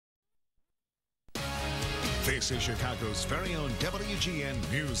This is Chicago's very own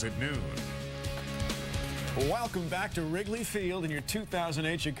WGN News at Noon. Welcome back to Wrigley Field in your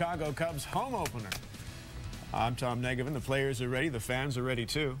 2008 Chicago Cubs home opener. I'm Tom Negevin. The players are ready. The fans are ready,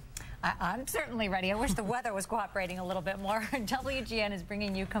 too. I'm certainly ready. I wish the weather was cooperating a little bit more. WGN is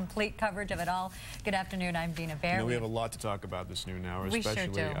bringing you complete coverage of it all. Good afternoon. I'm Dina Baer. You know, we have a lot to talk about this noon hour, we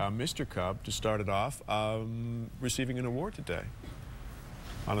especially sure do. Mr. Cub, to start it off, receiving an award today.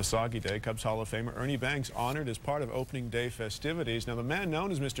 On a soggy day, Cubs Hall of Famer Ernie Banks honored as part of opening day festivities. Now, the man known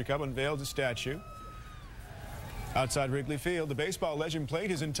as Mr. Cub unveiled a statue outside Wrigley Field. The baseball legend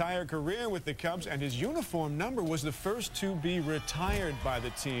played his entire career with the Cubs, and his uniform number was the first to be retired by the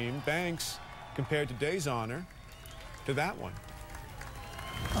team. Banks compared today's honor to that one.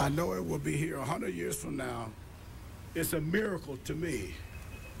 I know it will be here 100 years from now. It's a miracle to me.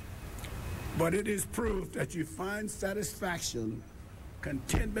 But it is proof that you find satisfaction,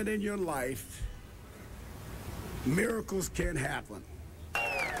 contentment in your life. Miracles can happen.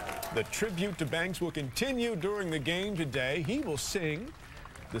 The tribute to Banks will continue during the game today. He will sing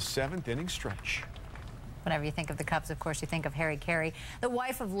the 7th inning stretch. Whenever you think of the Cubs, of course, you think of Harry Carey. The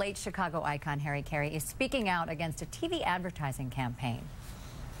wife of late Chicago icon Harry Carey is speaking out against a TV advertising campaign.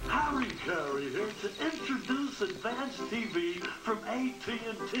 Harry Carey here to introduce advanced TV from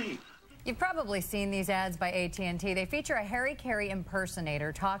AT&T. You've probably seen these ads by AT&T. They feature a Harry Carey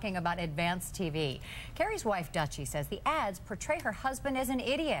impersonator talking about advanced TV. Carey's wife, Dutchie, says the ads portray her husband as an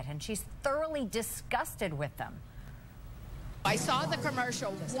idiot, and she's thoroughly disgusted with them. I saw the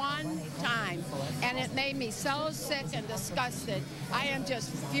commercial one time, and it made me so sick and disgusted. I am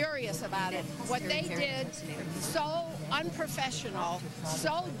just furious about it. What they did, so unprofessional,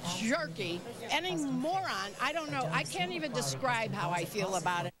 so jerky, any moron, I don't know. I can't even describe how I feel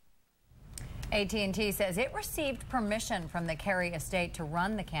about it. AT&T says it received permission from the Carey estate to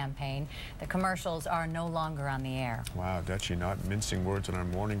run the campaign. The commercials are no longer on the air. Wow, Dutchie not mincing words on our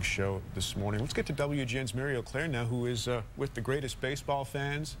morning show this morning. Let's get to WGN's Muriel Claire now, who is with the greatest baseball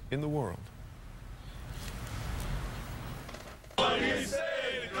fans in the world. What do you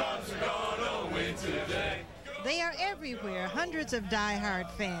say? The Cubs are gonna win today. They are everywhere. Hundreds of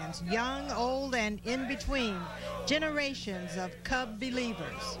diehard fans, young, old, and in between. Generations of Cub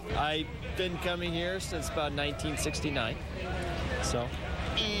believers. I've been coming here since about 1969. So,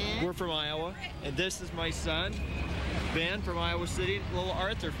 we're from Iowa, and this is my son, Ben from Iowa City, little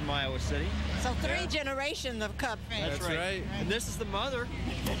Arthur from Iowa City. So 3 generations of Cub fans. That's right. And this is the mother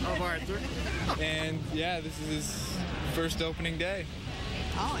of Arthur. And yeah, this is his first opening day.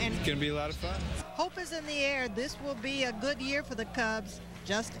 Oh, and it's going to be a lot of fun. Hope is in the air. This will be a good year for the Cubs.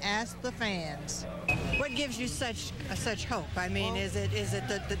 Just ask the fans. What gives you such hope? I mean, is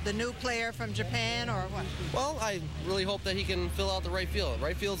it the new player from Japan or what? Well, I really hope that he can fill out the right field.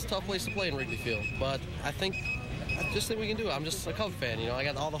 Right field's a tough place to play in Wrigley Field, but I just think we can do it. I'm just a Cub fan, you know. I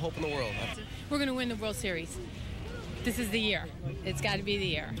got all the hope in the world. We're going to win the World Series. This is the year. It's got to be the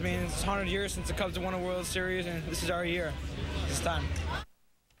year. I mean, it's 100 years since the Cubs have won a World Series, and this is our year. It's time.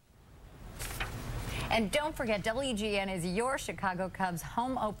 And don't forget, WGN is your Chicago Cubs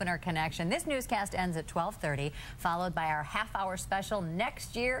home opener connection. This newscast ends at 12:30, followed by our half-hour special,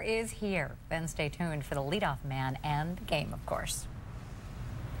 Next Year is Here. Then stay tuned for the leadoff man and game, of course.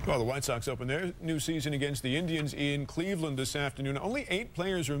 Well, the White Sox open their new season against the Indians in Cleveland this afternoon. Only 8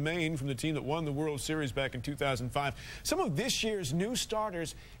 players remain from the team that won the World Series back in 2005. Some of this year's new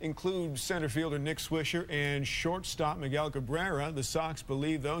starters include center fielder Nick Swisher and shortstop Miguel Cabrera. The Sox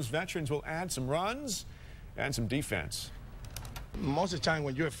believe those veterans will add some runs and some defense. Most of the time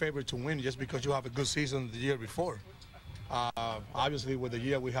when you're a favorite to win just because you have a good season the year before. Obviously, with the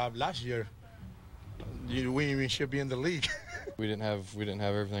year we have last year, we should be in the league. We didn't have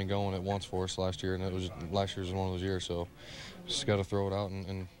everything going at once for us last year, and last year was one of those years. So just got to throw it out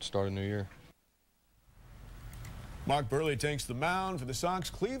and start a new year. Mark Burley takes the mound for the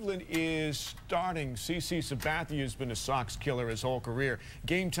Sox. Cleveland is starting. CC Sabathia has been a Sox killer his whole career.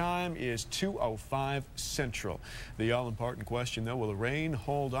 Game time is 2:05 Central. The all-important question, though, will the rain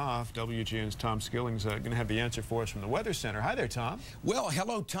hold off? WGN's Tom Skilling's going to have the answer for us from the Weather Center. Hi there, Tom. Well,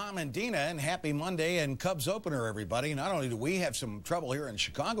 hello, Tom and Dina, and happy Monday and Cubs opener, everybody. Not only do we have some trouble here in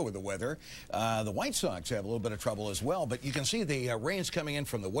Chicago with the weather, the White Sox have a little bit of trouble as well, but you can see the rain's coming in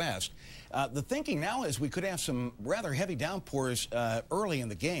from the west. The thinking now is we could have some rather heavy downpours early in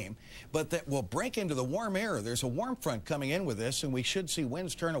the game, but that will break into the warm air. There's a warm front coming in with this, and we should see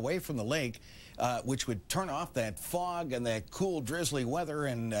winds turn away from the lake, which would turn off that fog and that cool, drizzly weather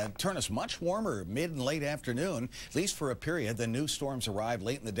and turn us much warmer mid and late afternoon, at least for a period. The new storms arrive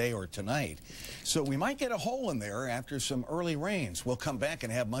late in the day or tonight. So we might get a hole in there after some early rains. We'll come back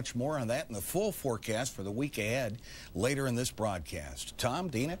and have much more on that in the full forecast for the week ahead later in this broadcast. Tom,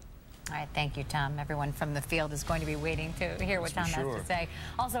 Dina? All right, thank you, Tom. Everyone from the field is going to be waiting to hear what Tom has to say.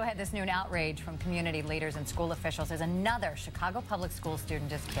 Also ahead, this noon, outrage from community leaders and school officials as another Chicago public school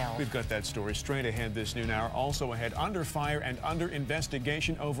student is killed. We've got that story straight ahead this noon hour. Also ahead, under fire and under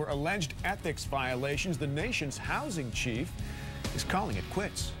investigation over alleged ethics violations. The nation's housing chief is calling it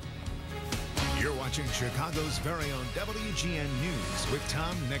quits. You're watching Chicago's very own WGN News with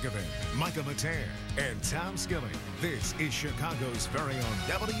Tom Negovin, Micah Mater, and Tom Skilling. This is Chicago's very own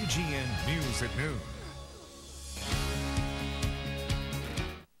WGN News at noon.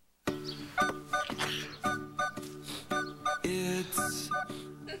 It's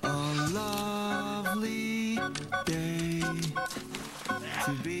a lovely day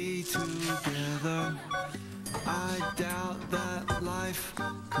to be together. I doubt that life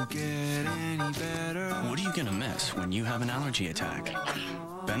could get any better. What are you gonna miss when you have an allergy attack?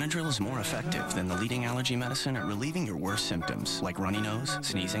 Benadryl is more effective than the leading allergy medicine at relieving your worst symptoms, like runny nose,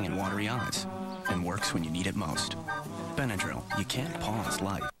 sneezing, and watery eyes, and works when you need it most. Benadryl, you can't pause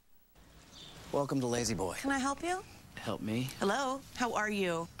life. Welcome to Lazy Boy. Can I help you? Help me? Hello? How are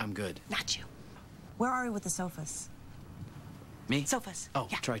you? I'm good. Not you. Where are we with the sofas? Me? Sofas. Oh,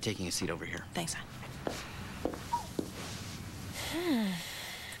 yeah. Try taking a seat over here. Thanks, hon.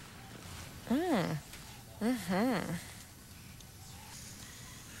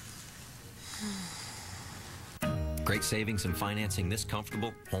 Great savings and financing this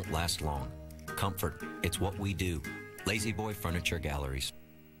comfortable won't last long. Comfort, it's what we do. Lazy Boy Furniture Galleries.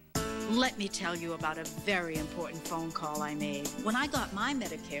 Let me tell you about a very important phone call I made. When I got my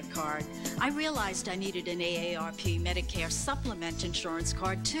Medicare card, I realized I needed an AARP Medicare Supplement insurance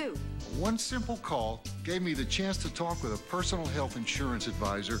card too. One simple call gave me the chance to talk with a personal health insurance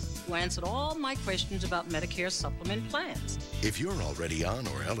advisor Who answered all my questions about Medicare supplement plans. If you're already on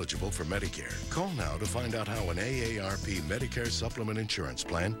or eligible for Medicare, call now to find out how an AARP Medicare Supplement Insurance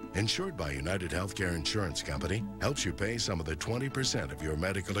Plan, insured by United Healthcare Insurance Company, helps you pay some of the 20% of your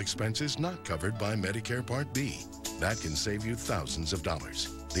medical expenses not covered by Medicare Part B. That can save you thousands of dollars.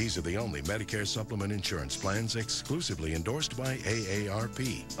 These are the only Medicare supplement insurance plans exclusively endorsed by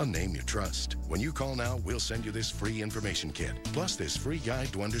AARP, a name you trust. When you call now, we'll send you this free information kit, plus this free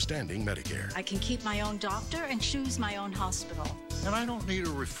guide to understanding Medicare. I can keep my own doctor and choose my own hospital. and I don't need a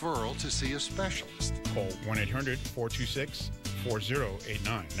referral to see a specialist. Call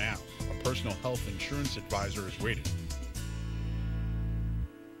 1-800-426-4089 now. A personal health insurance advisor is waiting.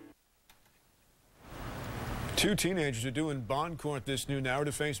 Two teenagers are due in bond court this noon hour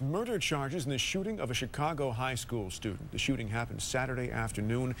to face murder charges in the shooting of a Chicago high school student. The shooting happened Saturday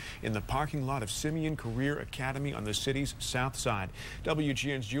afternoon in the parking lot of Simeon Career Academy on the city's south side.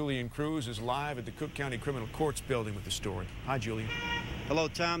 WGN's Julian Cruz is live at the Cook County Criminal Courts building with the story. Hi, Julian. Hello,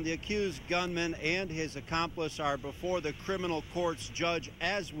 Tom. The accused gunman and his accomplice are before the criminal courts judge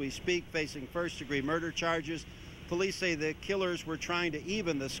as we speak, facing first-degree murder charges. Police say the killers were trying to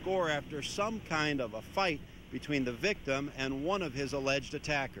even the score after some kind of a fight between the victim and one of his alleged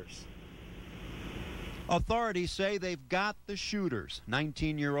attackers. Authorities say they've got the shooters,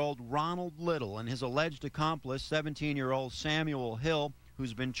 19-year-old Ronald Little and his alleged accomplice, 17-year-old Samuel Hill,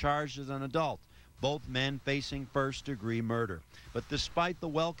 who's been charged as an adult, both men facing first-degree murder. But despite the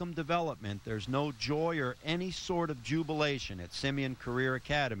welcome development, there's no joy or any sort of jubilation at Simeon Career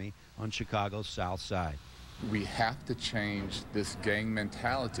Academy on Chicago's south side. We have to change this gang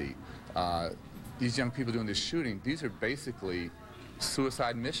mentality. These young people doing this shooting, these are basically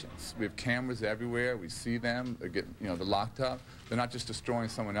suicide missions. We have cameras everywhere. We see them. They're locked up. They're not just destroying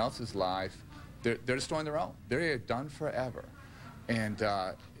someone else's life. They're destroying their own. They're done forever. And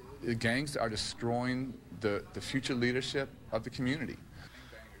the gangs are destroying the future leadership of the community.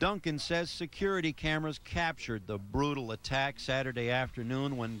 Duncan says security cameras captured the brutal attack Saturday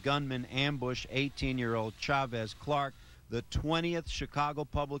afternoon when gunmen ambushed 18-year-old Chavez Clark, the 20th Chicago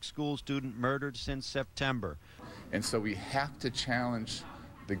public school student murdered since September. And so we have to challenge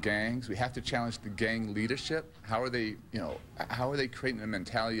the gangs. We have to challenge the gang leadership. How are they creating a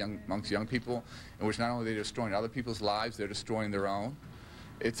mentality amongst young people in which not only are they destroying other people's lives, they're destroying their own?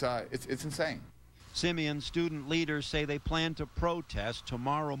 It's insane. Simeon student leaders say they plan to protest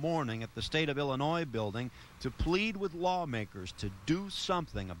tomorrow morning at the State of Illinois building to plead with lawmakers to do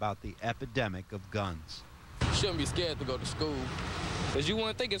something about the epidemic of guns. You shouldn't be scared to go to school. Because you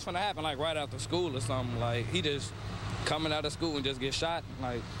wouldn't think it's going to happen, like, right after school or something. Like, he just coming out of school and just get shot.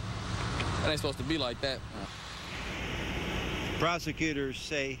 Like, it ain't supposed to be like that. Prosecutors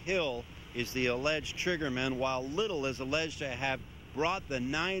say Hill is the alleged triggerman, while Little is alleged to have brought the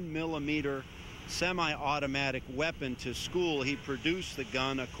 9mm semi-automatic weapon to school. He produced the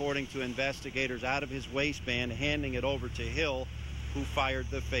gun, according to investigators, out of his waistband, handing it over to Hill, who fired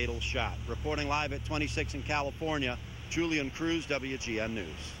the fatal shot. Reporting live at 26 in California, Julian Cruz, WGN News.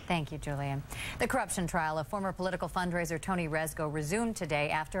 Thank you, Julian. The corruption trial of former political fundraiser Tony Rezko resumed today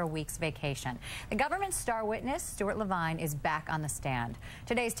after a week's vacation. The government's star witness, Stuart Levine, is back on the stand.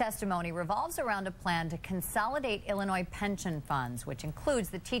 Today's testimony revolves around a plan to consolidate Illinois pension funds, which includes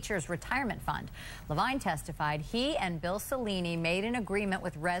the Teachers Retirement Fund. Levine testified he and Bill Cellini made an agreement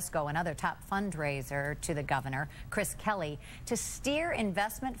with Rezko, another top fundraiser to the governor, Chris Kelly, to steer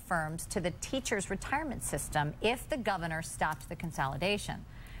investment firms to the teachers' retirement system if the governor stopped the consolidation.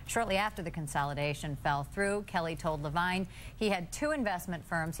 Shortly after the consolidation fell through, Kelly told Levine he had 2 investment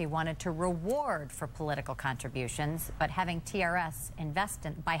firms he wanted to reward for political contributions, but having TRS invest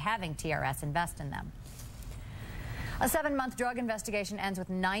in them. A 7-month drug investigation ends with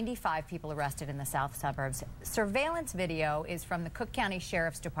 95 people arrested in the south suburbs. Surveillance video is from the Cook County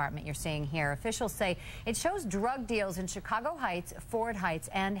Sheriff's Department you're seeing here. Officials say it shows drug deals in Chicago Heights, Ford Heights,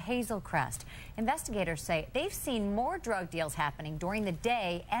 and Hazel Crest. Investigators say they've seen more drug deals happening during the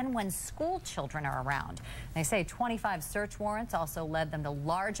day and when school children are around. They say 25 search warrants also led them to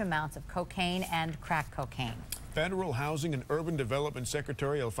large amounts of cocaine and crack cocaine. Federal Housing and Urban Development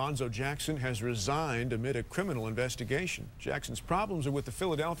Secretary Alphonso Jackson has resigned amid a criminal investigation. Jackson's problems are with the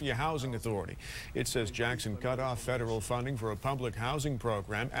Philadelphia Housing Authority. It says Jackson cut off federal funding for a public housing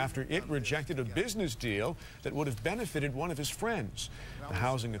program after it rejected a business deal that would have benefited one of his friends. The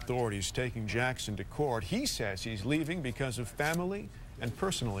Housing Authority is taking Jackson to court. He says he's leaving because of family and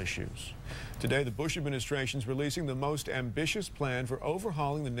personal issues. Today, the Bush administration is releasing the most ambitious plan for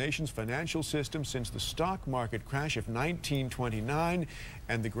overhauling the nation's financial system since the stock market crash of 1929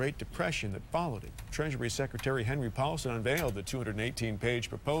 and the Great Depression that followed it. Treasury Secretary Henry Paulson unveiled the 218-page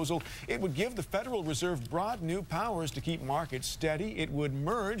proposal. It would give the Federal Reserve broad new powers to keep markets steady. It would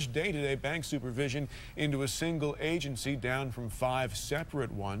merge day-to-day bank supervision into a single agency, down from 5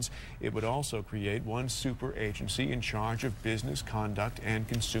 separate ones. It would also create one super agency in charge of business conduct and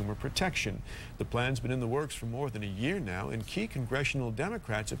consumer protection. The plan's been in the works for more than a year now, and key congressional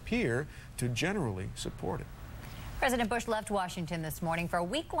Democrats appear to generally support it. President Bush left Washington this morning for a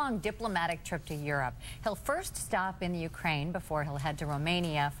week-long diplomatic trip to Europe. He'll first stop in the Ukraine before he'll head to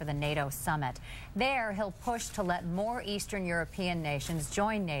Romania for the NATO summit. There, he'll push to let more Eastern European nations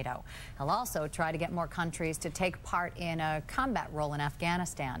join NATO. He'll also try to get more countries to take part in a combat role in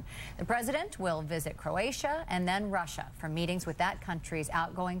Afghanistan. The president will visit Croatia and then Russia for meetings with that country's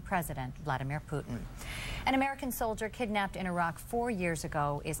outgoing president, Vladimir Putin. An American soldier kidnapped in Iraq 4 years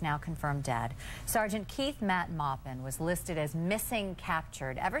ago is now confirmed dead. Sergeant Keith Matt Maupin was listed as missing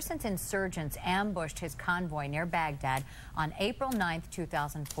captured ever since insurgents ambushed his convoy near Baghdad on April 9,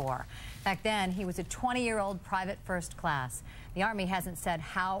 2004. Back then, he was a 20-year-old private first class. The Army hasn't said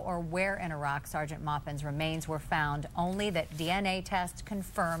how or where in Iraq Sergeant Maupin's remains were found, only that DNA tests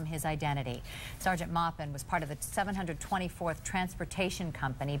confirm his identity. Sergeant Maupin was part of the 724th Transportation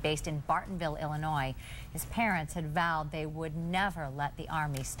Company based in Bartonville, Illinois. His parents had vowed they would never let the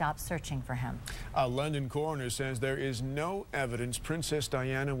Army stop searching for him. A London coroner says there is no evidence Princess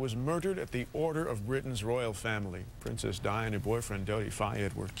Diana was murdered at the order of Britain's royal family. Princess Di and her boyfriend Dodi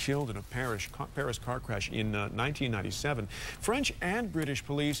Fayed were killed in a Paris car crash in 1997. French and British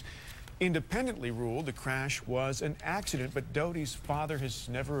police independently ruled the crash was an accident, but Dodi's father has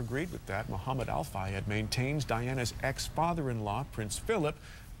never agreed with that. Mohammed Al Fayed maintains Diana's ex-father-in-law, Prince Philip,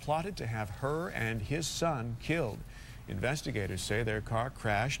 plotted to have her and his son killed. Investigators say their car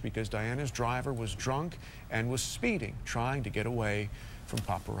crashed because Diana's driver was drunk and was speeding, trying to get away from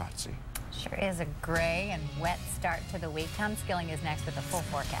paparazzi. Sure is a gray and wet start to the week. Tom Skilling is next with the full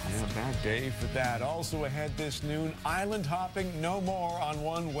forecast. Yeah, bad day for that. Also ahead this noon, island hopping no more on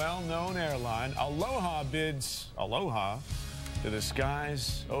one well-known airline. Aloha bids aloha to the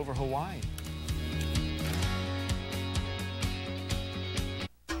skies over Hawaii.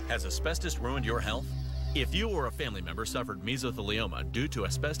 Has asbestos ruined your health? If you or a family member suffered mesothelioma due to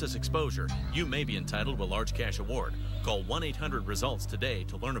asbestos exposure, you may be entitled to a large cash award. Call 1-800-RESULTS today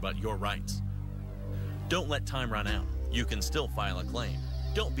to learn about your rights. Don't let time run out. You can still file a claim.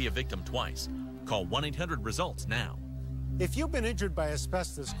 Don't be a victim twice. Call 1-800-RESULTS now. If you've been injured by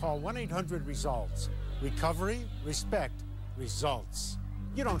asbestos, call 1-800-RESULTS. Recovery, respect, results.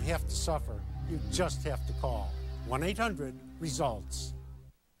 You don't have to suffer. You just have to call 1-800-RESULTS.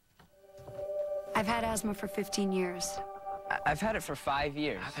 I've had asthma for 15 years. I've had it for 5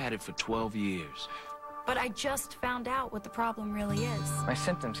 years. I've had it for 12 years. But I just found out what the problem really is. My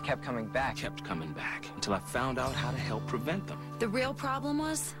symptoms kept coming back. Kept coming back until I found out how to help prevent them. The real problem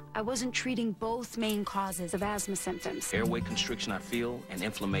was I wasn't treating both main causes of asthma symptoms. Airway constriction I feel and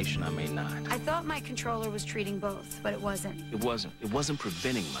inflammation I may not. I thought my controller was treating both, but it wasn't. It wasn't. It wasn't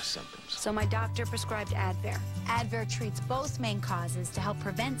preventing my symptoms. So my doctor prescribed Advair. Advair treats both main causes to help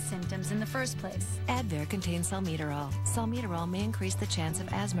prevent symptoms in the first place. Advair contains salmeterol. Salmeterol may increase the chance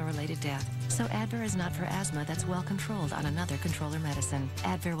of asthma-related death. So Advair is not for asthma that's well controlled on another controller medicine.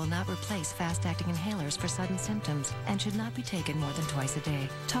 Advair will not replace fast-acting inhalers for sudden symptoms and should not be taken more than twice a day.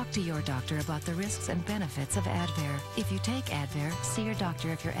 Talk to your doctor about the risks and benefits of Advair. If you take Advair, see your doctor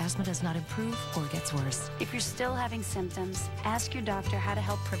if your asthma does not improve or gets worse. If you're still having symptoms, ask your doctor how to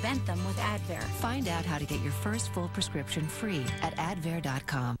help prevent them with Advair. Find out how to get your first full prescription free at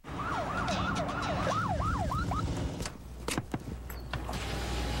advair.com.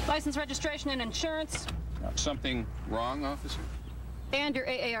 License, registration, and insurance. Something wrong, officer? And your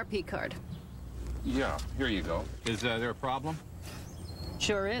AARP card. Yeah, here you go. Is there a problem?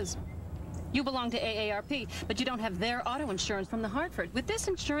 Sure is. You belong to AARP, but you don't have their auto insurance from the Hartford. With this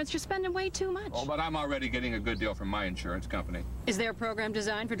insurance, you're spending way too much. Oh, but I'm already getting a good deal from my insurance company. Is there a program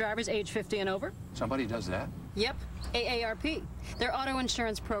designed for drivers age 50 and over? Somebody does that? Yep, AARP. Their auto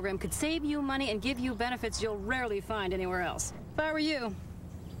insurance program could save you money and give you benefits you'll rarely find anywhere else. If I were you,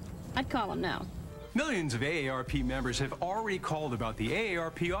 I'd call them now. Millions of AARP members have already called about the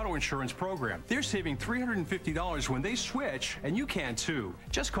AARP auto insurance program. They're saving $350 when they switch, and you can too.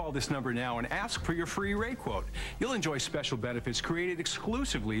 Just call this number now and ask for your free rate quote. You'll enjoy special benefits created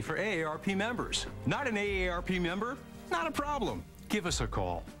exclusively for AARP members. Not an AARP member? Not a problem. Give us a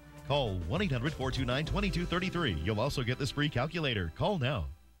call. Call 1-800-429-2233. You'll also get this free calculator. Call now.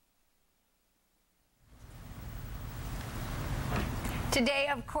 Today,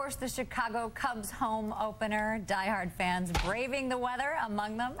 of course, the Chicago Cubs home opener. Diehard fans braving the weather.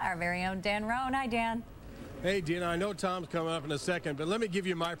 Among them, our very own Dan Roan. Hi, Dan. Hey, Dina, I know Tom's coming up in a second, but let me give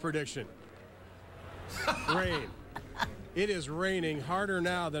you my prediction. Rain. It is raining harder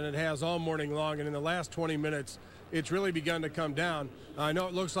now than it has all morning long, and in the last 20 minutes, it's really begun to come down. I know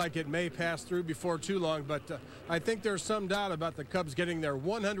it looks like it may pass through before too long, but I think there's some doubt about the Cubs getting their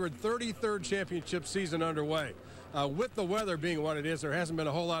 133rd championship season underway. With the weather being what it is, there hasn't been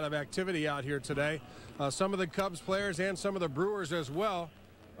a whole lot of activity out here today. Some of the Cubs players and some of the Brewers as well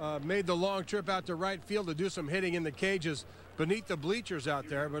made the long trip out to right field to do some hitting in the cages beneath the bleachers out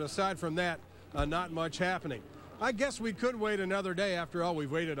there. But aside from that, not much happening. I guess we could wait another day. After all, we've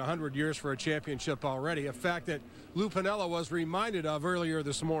waited 100 years for a championship already, a fact that Lou Piniella was reminded of earlier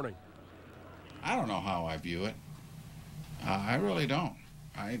this morning. I don't know how I view it. I really don't.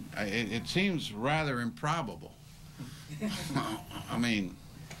 It seems rather improbable. I mean,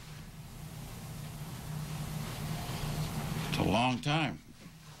 it's a long time.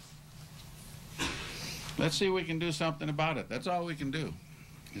 Let's see if we can do something about it. That's all we can do,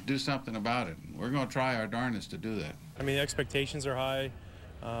 is do something about it. We're going to try our darndest to do that. I mean, the expectations are high,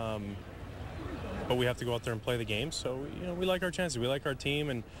 but we have to go out there and play the game. So, you know, we like our chances. We like our team,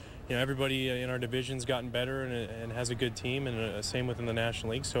 and you know, everybody in our division's gotten better and has a good team, and same within the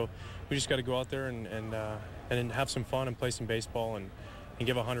National League. So we just got to go out there and have some fun and play some baseball and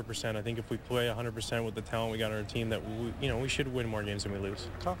give 100%. I think if we play 100% with the talent we got on our team, that we should win more games than we lose.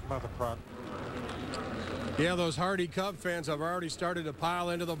 Talk about the product. Yeah, those hardy Cub fans have already started to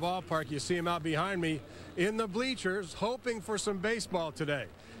pile into the ballpark. You see them out behind me in the bleachers, hoping for some baseball today.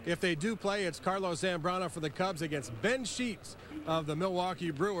 If they do play, it's Carlos Zambrano for the Cubs against Ben Sheets of the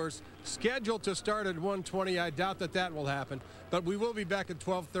Milwaukee Brewers, scheduled to start at 1:20. I doubt that will happen, but we will be back at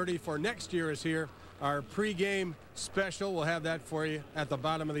 12:30 for Next Year Is Here, our pregame special. We'll have that for you at the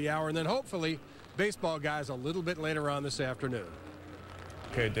bottom of the hour, and then hopefully baseball guys a little bit later on this afternoon.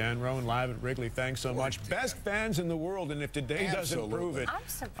 Okay, Dan Roan live at Wrigley. Thanks so much. Best fans in the world, and if today doesn't prove it, I'm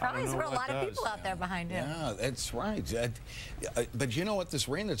surprised there were a lot of people out there behind him. Yeah, that's right. But you know what? This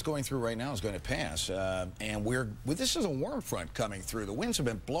rain that's going through right now is going to pass, and this is a warm front coming through. The winds have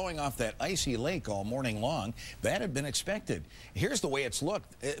been blowing off that icy lake all morning long. That had been expected. Here's the way it's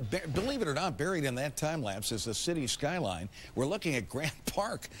looked. Believe it or not, buried in that time lapse is the city skyline. We're looking at Grant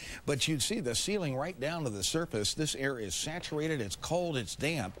Park, but you'd see the ceiling right down to the surface. This air is saturated. It's cold. It's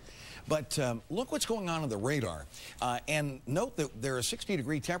damp. But look what's going on the radar. And note that there are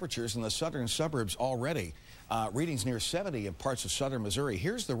 60-degree temperatures in the southern suburbs already. Readings near 70 in parts of southern Missouri.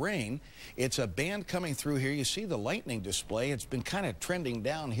 Here's the rain. It's a band coming through here. You see the lightning display. It's been kind of trending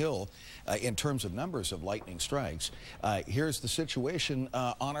downhill in terms of numbers of lightning strikes. Here's the situation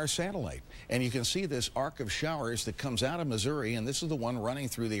on our satellite. And you can see this arc of showers that comes out of Missouri, and this is the one running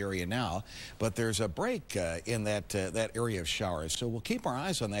through the area now. But there's a break in that area of showers, so we'll keep our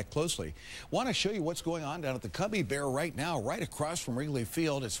eyes on that closely. Want to show you what's going on down at the Cubby Bear right now, right across from Wrigley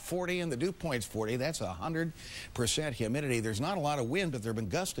Field. It's 40 and the dew point's 40. That's 100% humidity. There's not a lot of wind, but there have been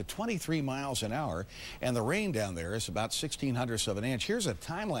gusts at 23 miles an hour, and the rain down there is about 1/1600ths of an inch. Here's a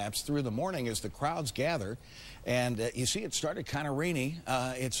time lapse through the morning as the crowds gather. And you see it started kind of rainy.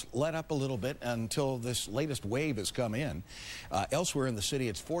 It's let up a little bit until this latest wave has come in. Elsewhere in the city,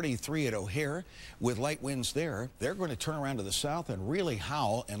 it's 43 at O'Hare with light winds there. They're going to turn around to the south and really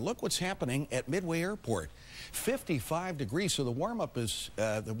howl. And look what's happening at Midway Airport. 55 degrees, so the warm-up is,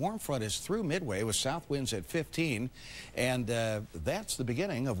 the warm front is through Midway with south winds at 15, and that's the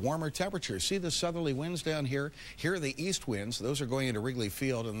beginning of warmer temperatures. See the southerly winds down here? Here are the east winds. Those are going into Wrigley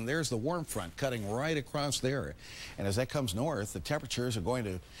Field, and there's the warm front cutting right across there. And as that comes north, the temperatures are going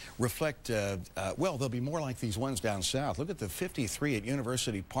to reflect, well, they'll be more like these ones down south. Look at the 53 at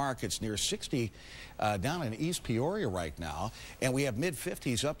University Park. It's near 60 down in East Peoria right now, and we have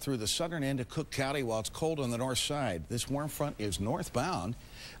mid-50s up through the southern end of Cook County while it's cold on the north side. This warm front is northbound.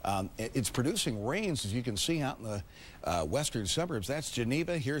 It's producing rains, as you can see out in the western suburbs. That's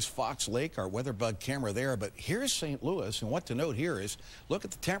Geneva. Here's Fox Lake, our weather bug camera there. But here's St. Louis, and what to note here is look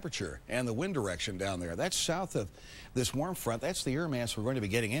at the temperature and the wind direction down there. That's south of this warm front. That's the air mass we're going to be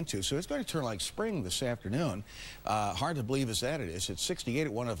getting into. So it's going to turn like spring this afternoon. Hard to believe as that it is. It's 68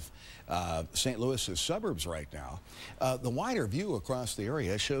 at one of St. Louis's suburbs right now. The wider view across the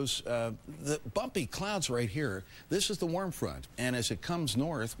area shows the bumpy clouds right here. This is the warm front, and as it comes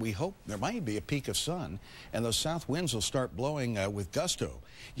north, we hope there might be a peak of sun, and those south winds will start blowing with gusto.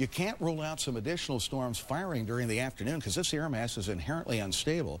 You can't rule out some additional storms firing during the afternoon because this air mass is inherently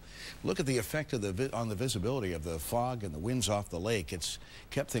unstable. Look at the effect of on the visibility of the fog and the winds off the lake. It's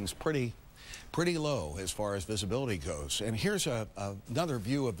kept things pretty low as far as visibility goes. And here's another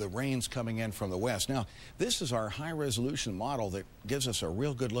view of the rains coming in from the west. Now, this is our high-resolution model that gives us a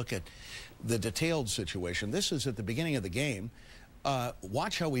real good look at the detailed situation. This is at the beginning of the game.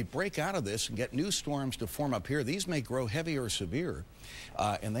 Watch how we break out of this and get new storms to form up here. These may grow heavy or severe,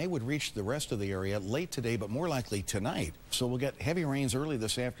 and they would reach the rest of the area late today, but more likely tonight. So we'll get heavy rains early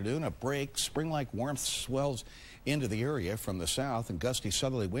this afternoon, a break, spring-like warmth swells into the area from the south, and gusty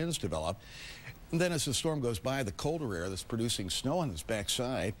southerly winds develop. And then as the storm goes by, the colder air that's producing snow on its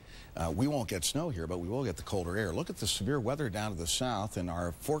backside, we won't get snow here, but we will get the colder air. Look at the severe weather down to the south and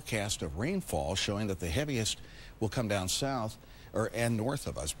our forecast of rainfall showing that the heaviest will come down south and north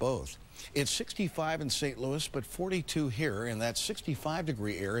of us both. It's 65 in St. Louis, but 42 here, and that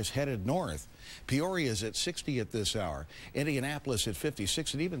 65-degree air is headed north. Peoria is at 60 at this hour. Indianapolis at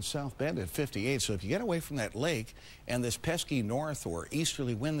 56, and even South Bend at 58. So if you get away from that lake and this pesky north or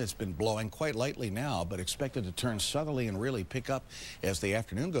easterly wind that's been blowing quite lightly now, but expected to turn southerly and really pick up as the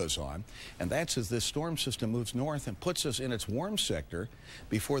afternoon goes on, and that's as this storm system moves north and puts us in its warm sector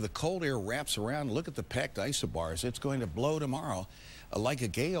before the cold air wraps around. Look at the packed isobars. It's going to blow tomorrow like a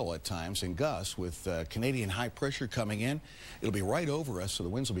gale at times in gusts with Canadian high pressure coming in. It'll be right over us, so the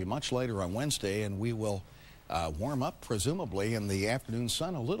winds will be much lighter on Wednesday, and we will warm up presumably in the afternoon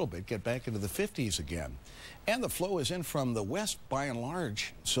sun a little bit, get back into the 50s again. And the flow is in from the west by and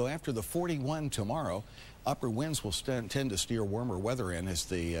large, so after the 41 tomorrow, upper winds will tend to steer warmer weather in as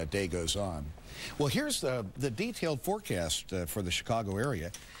the day goes on. Well, here's the detailed forecast for the Chicago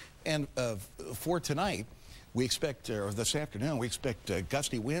area. And for tonight, we expect, or this afternoon, we expect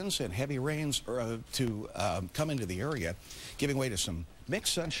gusty winds and heavy rains to come into the area, giving way to some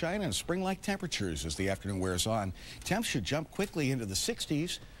mixed sunshine and spring-like temperatures as the afternoon wears on. Temps should jump quickly into the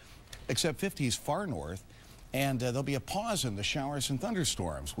 60s, except 50s far north, and there'll be a pause in the showers and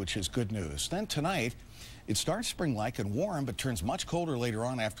thunderstorms, which is good news. Then tonight, it starts spring-like and warm, but turns much colder later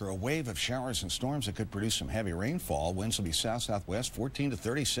on after a wave of showers and storms that could produce some heavy rainfall. Winds will be south-southwest, 14 to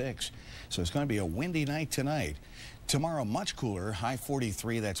 36. So it's going to be a windy night tonight. Tomorrow, much cooler, high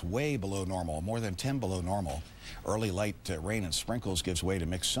 43. That's way below normal, more than 10 below normal. Early light rain and sprinkles gives way to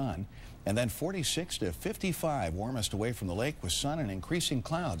mixed sun. And then 46 to 55, warmest away from the lake with sun and increasing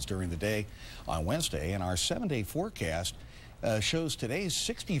clouds during the day on Wednesday. And our 7-day forecast shows today's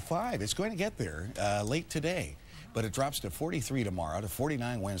 65. It's going to get there late today, but it drops to 43 tomorrow, to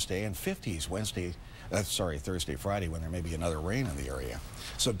 49 Wednesday, and 50s Thursday, Friday, when there may be another rain in the area.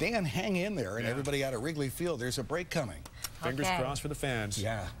 So Dan, hang in there, and everybody out of Wrigley Field, there's a break coming. Fingers crossed for the fans.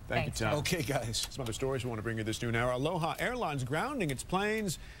 Yeah. Thank you, Tom. Okay, guys. Some other stories we want to bring you this noon hour. Aloha Airlines grounding its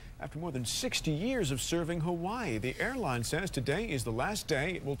planes after more than 60 years of serving Hawaii. The airline says today is the last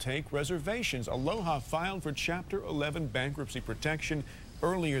day it will take reservations. Aloha filed for Chapter 11 bankruptcy protection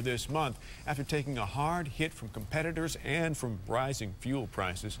earlier this month after taking a hard hit from competitors and from rising fuel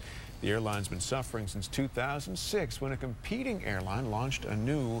prices. The airline's been suffering since 2006 when a competing airline launched a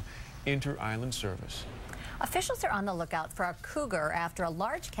new inter-island service. Officials are on the lookout for a cougar after a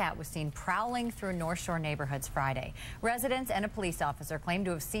large cat was seen prowling through North Shore neighborhoods Friday. Residents and a police officer claim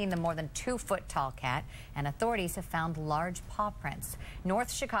to have seen the more than 2-foot-tall cat, and authorities have found large paw prints.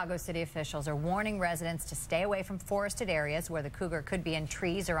 North Chicago city officials are warning residents to stay away from forested areas where the cougar could be in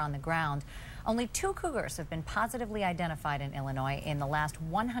trees or on the ground. Only 2 cougars have been positively identified in Illinois in the last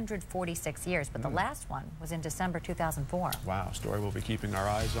 146 years, but the last one was in December 2004. Wow, story we'll be keeping our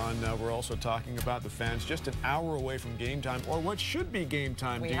eyes on. We're also talking about the fans just an hour away from game time, or what should be game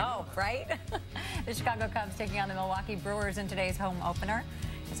time. We hope, right? The Chicago Cubs taking on the Milwaukee Brewers in today's home opener.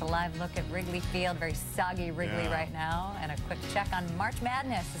 It's a live look at Wrigley Field, very soggy Wrigley right now, and a quick check on March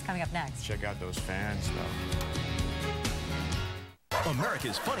Madness is coming up next. Check out those fans, though.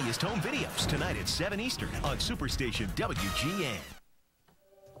 America's Funniest Home Videos, tonight at 7 Eastern on Superstation WGN.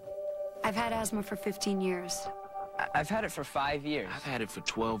 I've had asthma for 15 years. I've had it for 5 years. I've had it for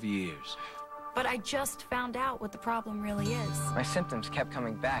 12 years. But I just found out what the problem really is. My symptoms kept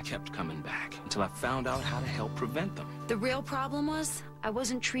coming back. Kept coming back until I found out how to help prevent them. The real problem was I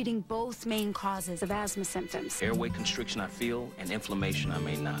wasn't treating both main causes of asthma symptoms. Airway constriction I feel and inflammation I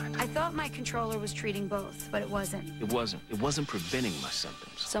may not. I thought my controller was treating both, but it wasn't. It wasn't preventing my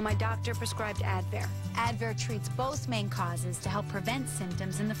symptoms. So my doctor prescribed Advair. Advair treats both main causes to help prevent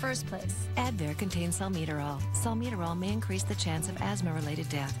symptoms in the first place. Advair contains salmeterol. Salmeterol may increase the chance of asthma-related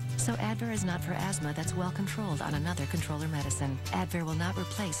death. So Advair is not for asthma that's well controlled on another controller medicine. Advair will not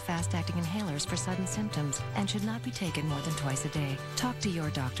replace fast-acting inhalers for sudden symptoms and should not be taken more than twice a day. Talk to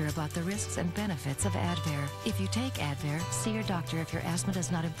your doctor about the risks and benefits of Advair. If you take Advair, see your doctor if your asthma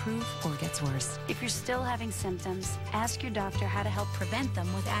does not improve or gets worse. If you're still having symptoms, ask your doctor how to help prevent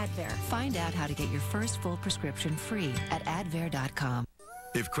them with Advair. Find out how to get your first full prescription free at advair.com.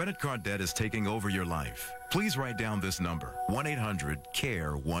 If credit card debt is taking over your life, please write down this number,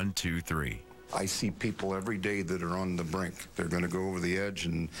 1-800-CARE-123. I see people every day that are on the brink. They're going to go over the edge,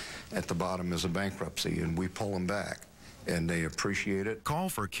 and at the bottom is a bankruptcy, and we pull them back, and they appreciate it. Call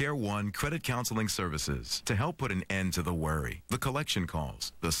for Care One Credit Counseling Services to help put an end to the worry, the collection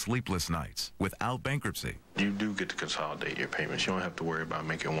calls, the sleepless nights without bankruptcy. You do get to consolidate your payments. You don't have to worry about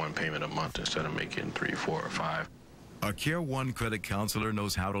making one payment a month instead of making 3, 4, or 5. A Care One credit counselor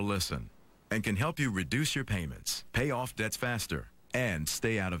knows how to listen and can help you reduce your payments, pay off debts faster, and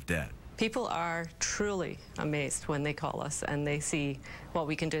stay out of debt. People are truly amazed when they call us and they see what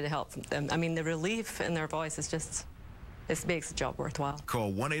we can do to help them. I mean, the relief in their voice is just, it makes the job worthwhile.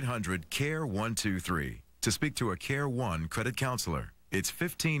 Call 1-800-CARE-123 to speak to a Care One credit counselor. It's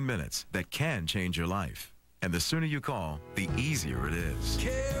 15 minutes that can change your life. And the sooner you call, the easier it is.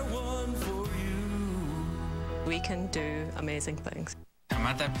 Care One for you. We can do amazing things. I'm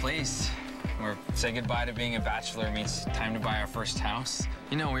at that place where say goodbye to being a bachelor means time to buy our first house.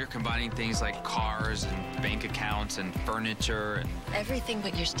 You know, we're combining things like cars and bank accounts and furniture. Everything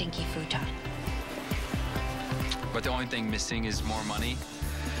but your stinky futon. But the only thing missing is more money.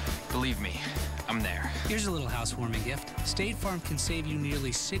 Believe me, I'm there. Here's a little housewarming gift. State Farm can save you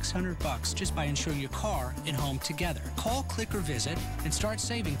nearly $600 just by insuring your car and home together. Call, click, or visit and start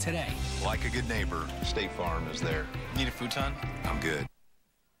saving today. Like a good neighbor, State Farm is there. Need a futon? I'm good.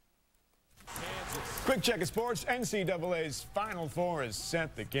 Quick check of sports. NCAA's Final Four is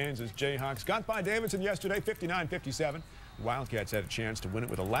set. The Kansas Jayhawks got by Davidson yesterday, 59-57. Wildcats had a chance to win it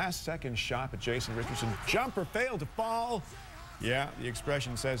with a last-second shot, but Jason Richardson jumper failed to fall. Yeah, the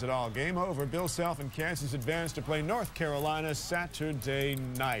expression says it all. Game over. Bill Self and Kansas advanced to play North Carolina Saturday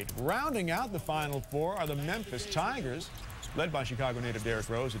night. Rounding out the Final Four are the Memphis Tigers. Led by Chicago native Derrick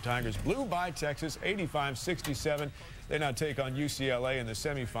Rose, the Tigers blew by Texas 85-67. They now take on UCLA in the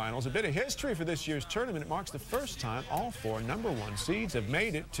semifinals. A bit of history for this year's tournament. It marks the first time all 4 #1 seeds have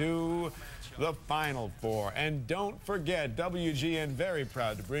made it to the Final Four. And don't forget, WGN very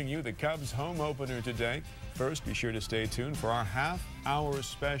proud to bring you the Cubs home opener today. First, be sure to stay tuned for our half-hour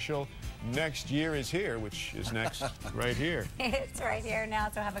special. Next Year is Here, which is next right here. It's right here now,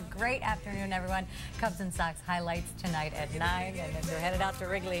 so have a great afternoon, everyone. Cubs and Sox highlights tonight at 9, and if you're headed out to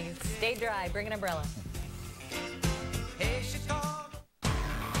Wrigley, stay dry, bring an umbrella. Hey, Chicago.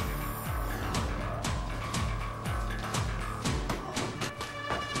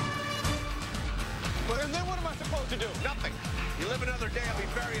 Well, and then what am I supposed to do? Nothing. You live another day, I'll be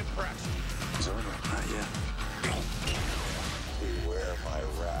very impressed. It's over. Not yet. Beware my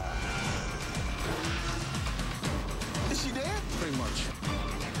wrath. Is she dead? Pretty much.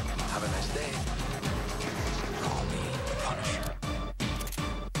 Have a nice day. Call me the Punisher.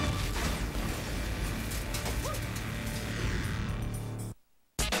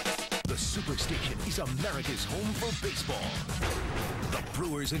 The Superstation is America's home for baseball. The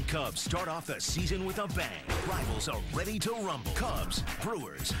Brewers and Cubs start off the season with a bang. Rivals are ready to rumble. Cubs,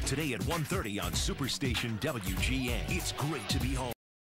 Brewers, today at 1:30 on Superstation WGN. It's great to be home.